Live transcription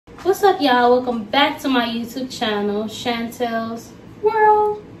What's up, y'all? Welcome back to my YouTube channel, Shantell's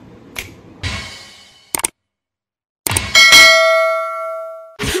World. I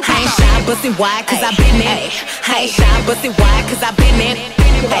ain't shy, bustin' wide, cause I been there. I ain't shy, bustin' wide, cause I been there.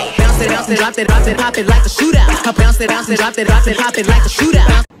 Bounce it, drop it, pop it like a shootout. Bounce it, drop it, pop it like a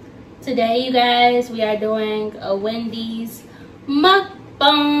shootout. Today, you guys, we are doing a Wendy's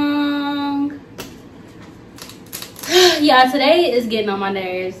mukbang. Yeah, today is getting on my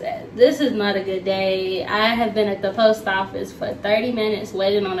nerves. This is not a good day. I have been at the post office for 30 minutes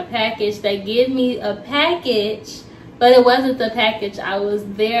waiting on a package. They give me a package, but it wasn't the package I was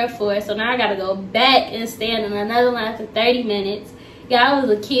there for. So now I gotta go back and stand in another line for 30 minutes. Yeah, I was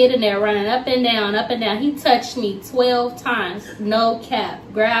a kid in there running up and down, up and down. He touched me 12 times, no cap.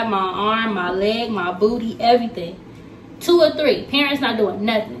 Grabbed my arm, my leg, my booty, everything. 2 or 3. Parents not doing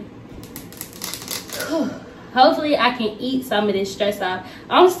nothing. Hopefully I can eat some of this stress off.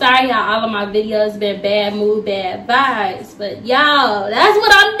 I'm sorry, y'all. All of my videos been bad mood, bad vibes. But y'all, that's what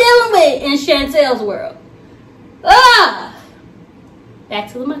I'm dealing with in Shantell's world. Back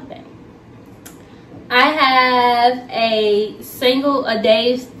to the mukbang. I have a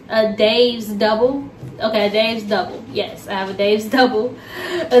Dave's double. Okay, a Dave's double. Yes, I have a Dave's double.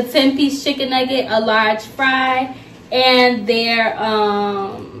 A 10-piece chicken nugget, a large fry, and their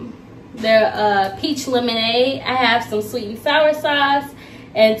peach lemonade. I have some sweet and sour sauce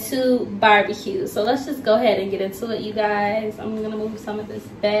and 2 barbecues. So let's just go ahead and get into it, you guys. I'm gonna move some of this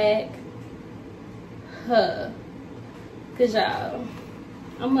back. Cause y'all,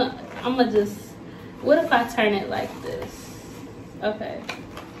 I'm gonna just, what if I turn it like this? Okay,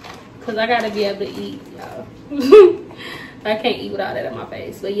 cause I gotta be able to eat, y'all. I can't eat without it in my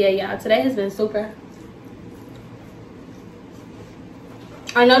face. But yeah, y'all, today has been super.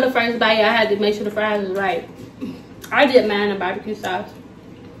 I know the first bite I had to make sure the fries was right. I did mine in barbecue sauce.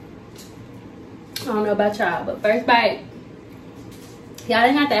 I don't know about y'all, but first bite, y'all,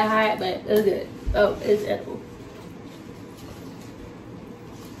 ain't not that hot, but it was good. Oh, it's edible.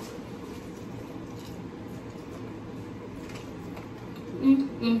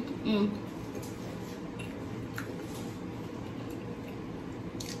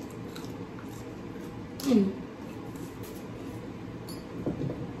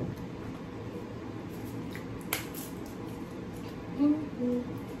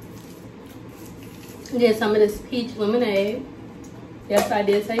 Get some of this peach lemonade. Yes, I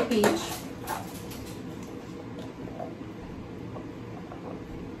did say peach.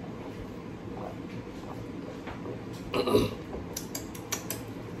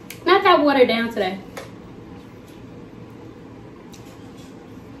 Not that watered down today.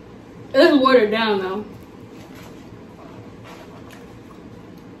 It's watered down though.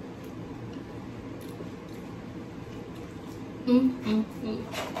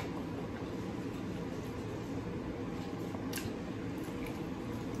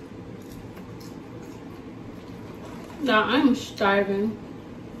 Y'all, I'm starving.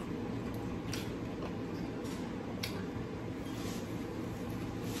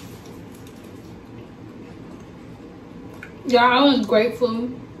 Y'all, I was grateful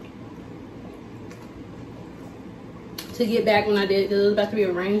to get back when I did, because it was about to be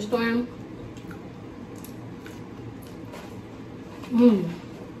a rainstorm.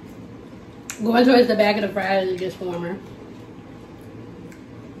 Going towards the back of the fries, it gets warmer.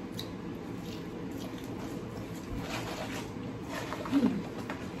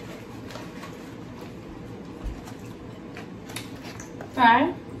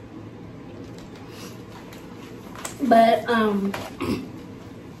 Fry. But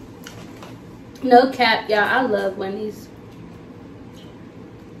no cap, y'all, I love Wendy's.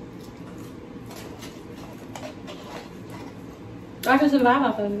 I can survive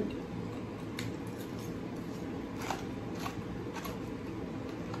off of it.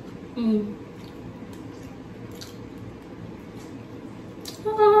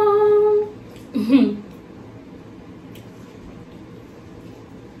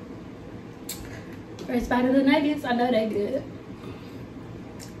 First bite of the nuggets, I know they good.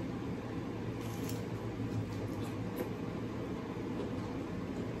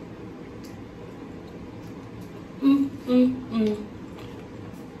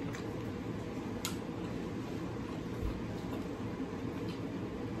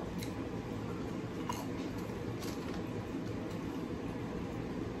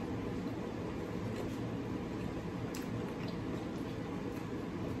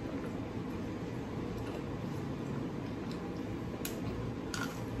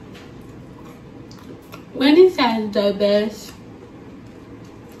 Wendy's has the best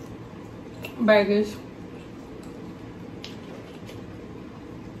burgers.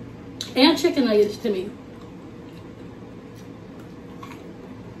 And chicken nuggets to me.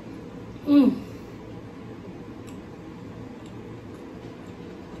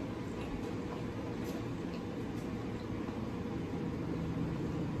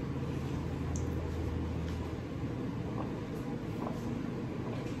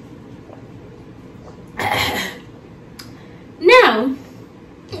 Now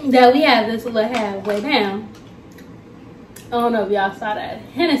that we have this little halfway down, I don't know if y'all saw that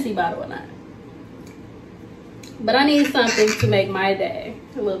Hennessy bottle or not, but I need something to make my day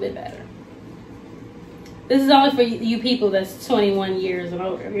a little bit better. This is only for you people that's 21 years and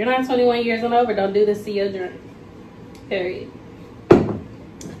over. If you're not 21 years and over, don't do this to your drink. Period.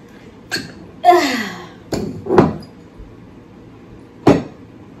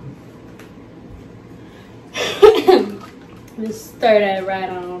 Just stir that right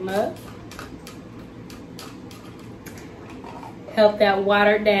on up. Help that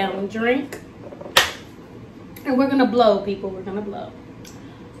watered down drink. And we're gonna blow, people. We're gonna blow.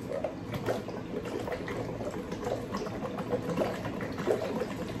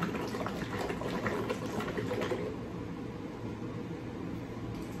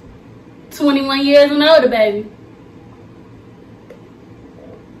 21 years and older, baby.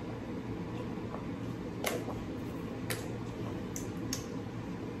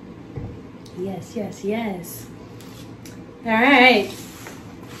 Yes, yes, yes. All right.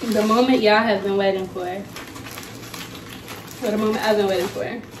 The moment y'all have been waiting for. Or the moment I've been waiting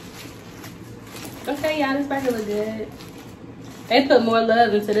for. Okay, y'all, this burger look good. They put more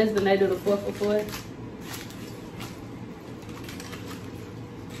love into this than they do the 4 for $4.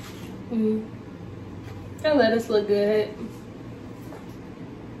 That lettuce look good.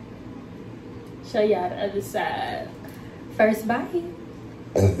 Show y'all the other side. First bite.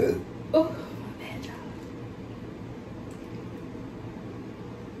 Oh, my bad, y'all.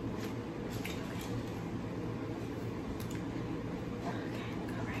 Okay,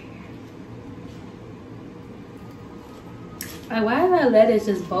 go right here. Like, why is that lettuce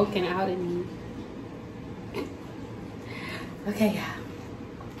just bulking out in me? Okay, yeah.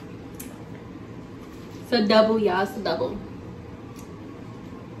 It's a double, y'all. It's a double.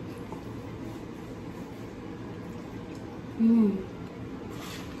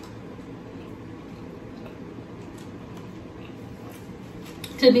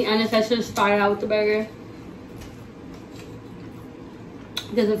 To be honest, I should have started out with the burger.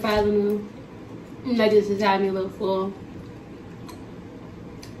 Because the fries in the nuggets just had me a little full.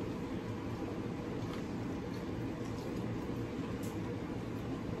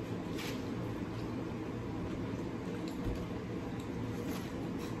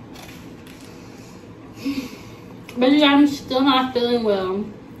 But yeah, I'm still not feeling well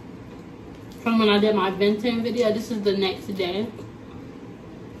from when I did my venting video. This is the next day.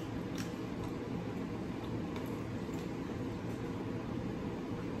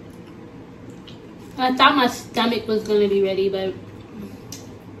 I thought my stomach was going to be ready, but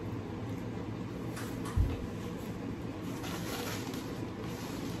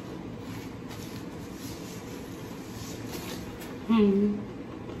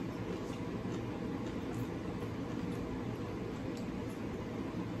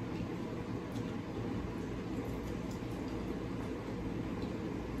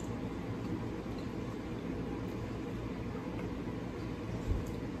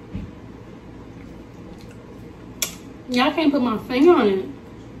y'all can't put my finger on it.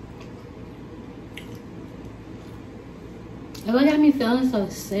 It look at me feeling so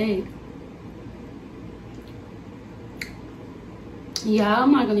sick. Yeah,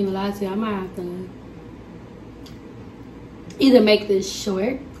 I'm not gonna even lie to you. I might have to either make this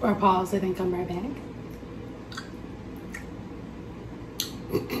short or pause it and come right back.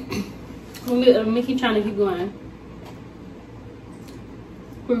 Let me keep trying to keep going.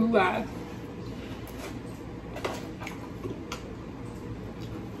 Right.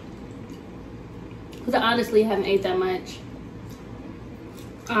 Because I honestly haven't ate that much.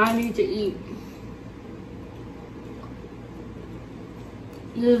 I need to eat.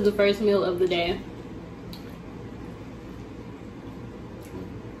 This is the first meal of the day.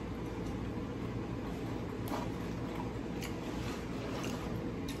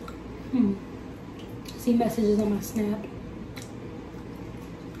 See messages on my Snap.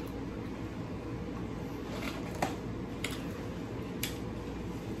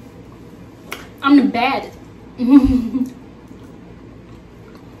 I'm the baddest.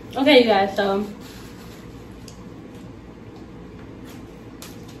 Okay, you guys, so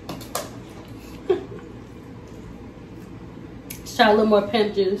let's try a little more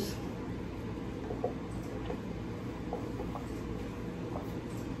pimp juice.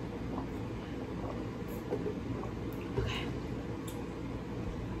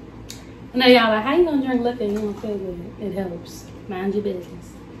 No, y'all like, how you gonna drink liquor and you don't feel good? It helps. Mind your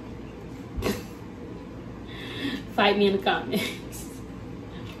business. Fight me in the comments.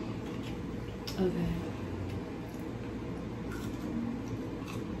 Okay.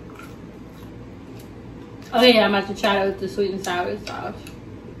 Oh yeah, I'm about to try it with the sweet and sour sauce.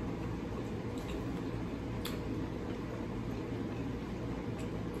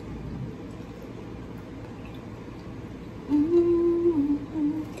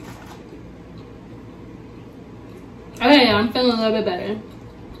 Okay, I'm feeling a little bit better.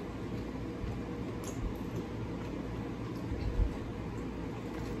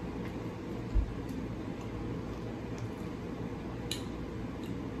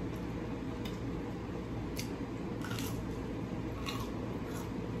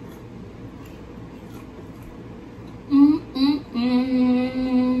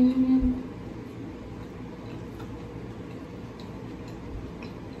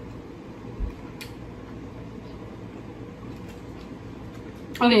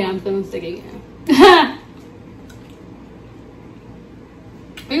 Okay, I'm feeling sick again.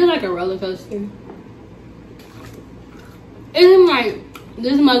 It's like a roller coaster. It's like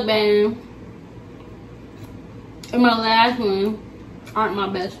this mukbang and my last one aren't my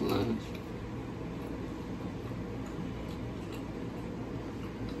best ones.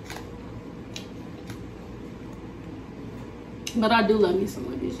 But I do love me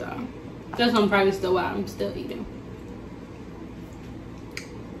some of these, y'all. That's probably still why I'm still eating.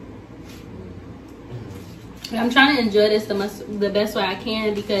 I'm trying to enjoy this the best way I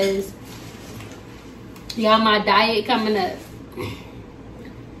can because y'all, my diet coming up.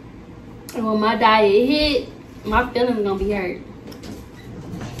 And when my diet hit, my feelings gonna be hurt.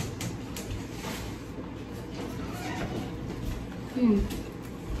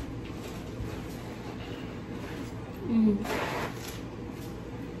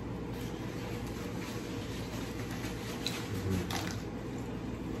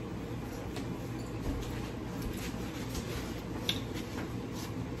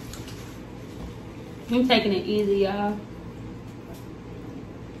 I'm taking it easy, y'all.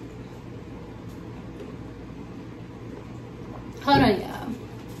 Hold on, y'all.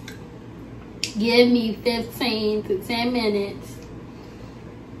 Give me 15 to 10 minutes.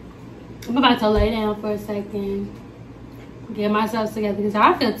 I'm about to lay down for a second. Get myself together because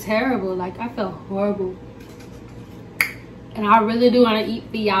I feel terrible. Like, I feel horrible. And I really do want to eat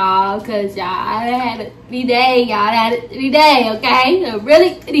for y'all because y'all, I had it every day. Y'all had it every day, okay? So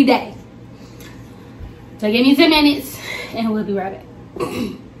really, every day. So give me 10 minutes and we'll be right back.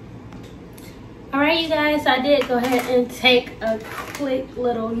 All right, you guys, I did go ahead and take a quick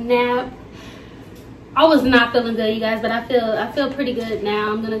little nap. I was not feeling good, you guys, but I feel pretty good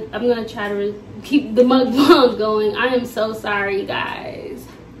now. I'm gonna try to keep the mukbang going. I am so sorry, you guys.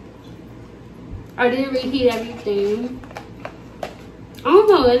 I did reheat everything. I don't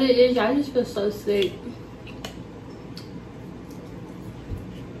know what it is. I just feel so sick.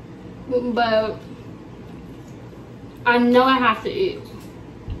 But I know I have to eat.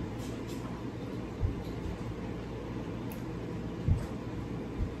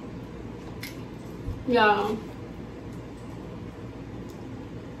 Y'all.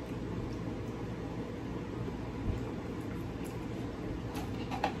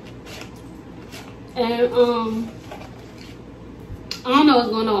 And I don't know what's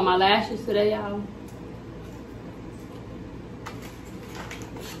going on with my lashes today, y'all.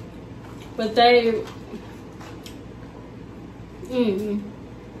 But they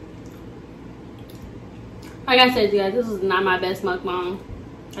like I said, you guys, this is not my best mukbang.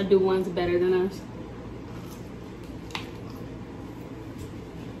 I do ones better than us.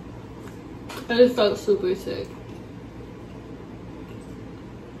 I just felt super sick.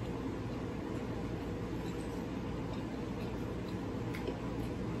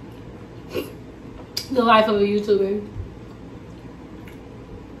 The life of a YouTuber.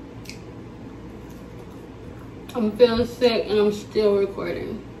 I'm feeling sick and I'm still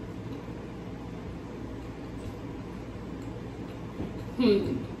recording.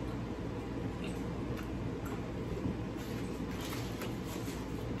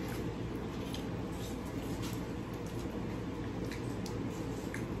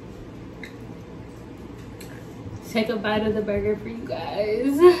 Take a bite of the burger for you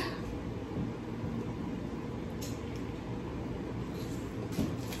guys.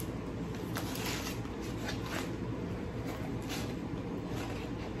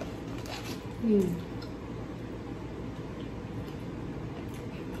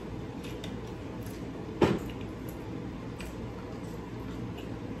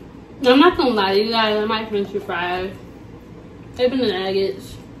 I'm not gonna lie to you guys, I might finish your fries. They've been the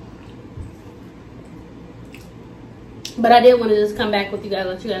nuggets. But I did want to just come back with you guys,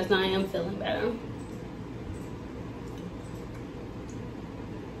 let you guys know I am feeling better.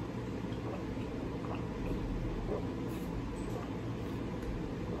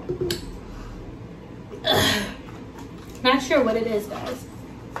 Not sure what it is, guys.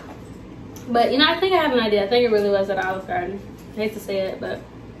 But, you know, I think I have an idea. I think it really was at Olive Garden. I hate to say it, but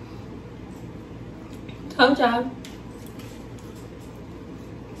told y'all.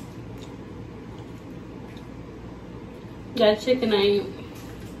 That chicken ain't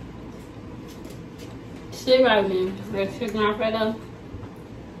sit right with me. That chicken Alfredo.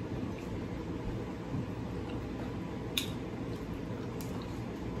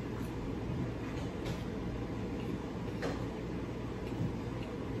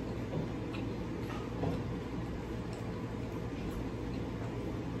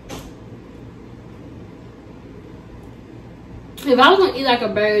 If I was gonna eat like a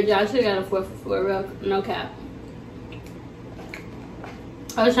burger, y'all should have got a 4 for 4, real, no cap.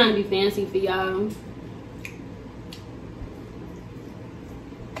 I was trying to be fancy for y'all.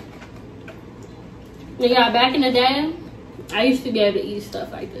 Yeah, back in the day, I used to be able to eat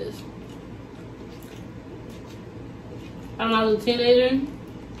stuff like this. When I was a teenager.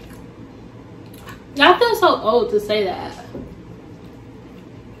 I feel so old to say that.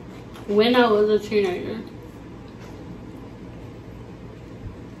 When I was a teenager.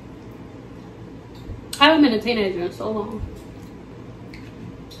 I haven't been a teenager in so long.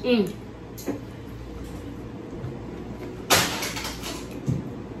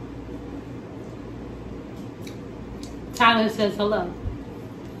 Tyler says hello.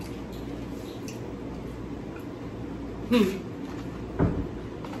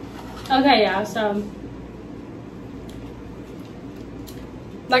 Okay, y'all, so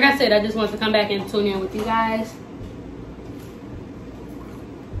like I said, I just want to come back and tune in with you guys.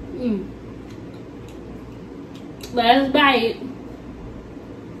 Let's bite.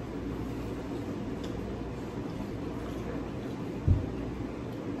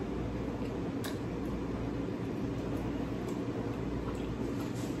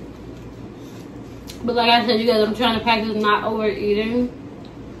 But like I said, you guys, I'm trying to practice not overeating.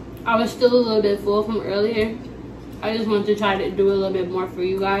 I was still a little bit full from earlier. I just wanted to try to do a little bit more for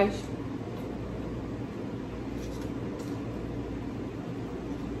you guys.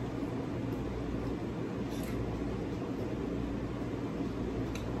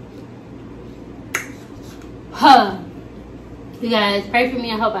 You guys, pray for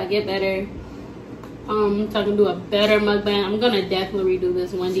me. I hope I get better. So I can do a better mukbang. I'm gonna definitely redo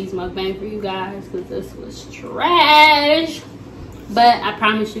this Wendy's mukbang for you guys because this was trash. But I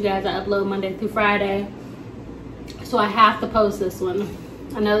promise you guys, I upload Monday through Friday, so I have to post this one.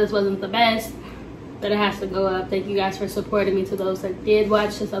 I know this wasn't the best, but it has to go up. Thank you guys for supporting me. To those that did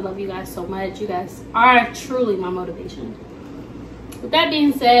watch this, I love you guys so much. You guys are truly my motivation. With that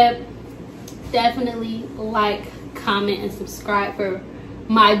being said, definitely like, comment, and subscribe for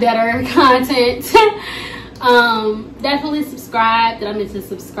my better content. Definitely subscribe. Did I mention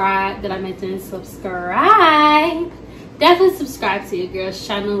subscribe? Did I mention subscribe? Definitely subscribe to your girl's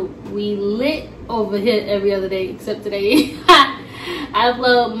channel. We lit over here every other day except today. I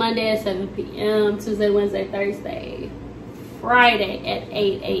upload Monday at 7 p.m. Tuesday, Wednesday, Thursday, Friday at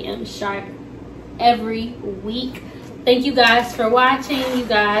 8 a.m. sharp every week. Thank you guys for watching. You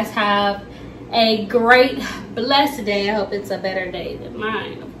guys have a great, blessed day. I hope it's a better day than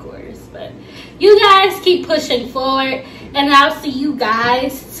mine, of course. But you guys keep pushing forward, and I'll see you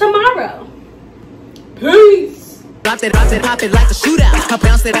guys tomorrow. Peace. Drop it, pop it like a shootout.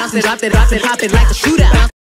 Bounce it, drop it, pop it like a shootout.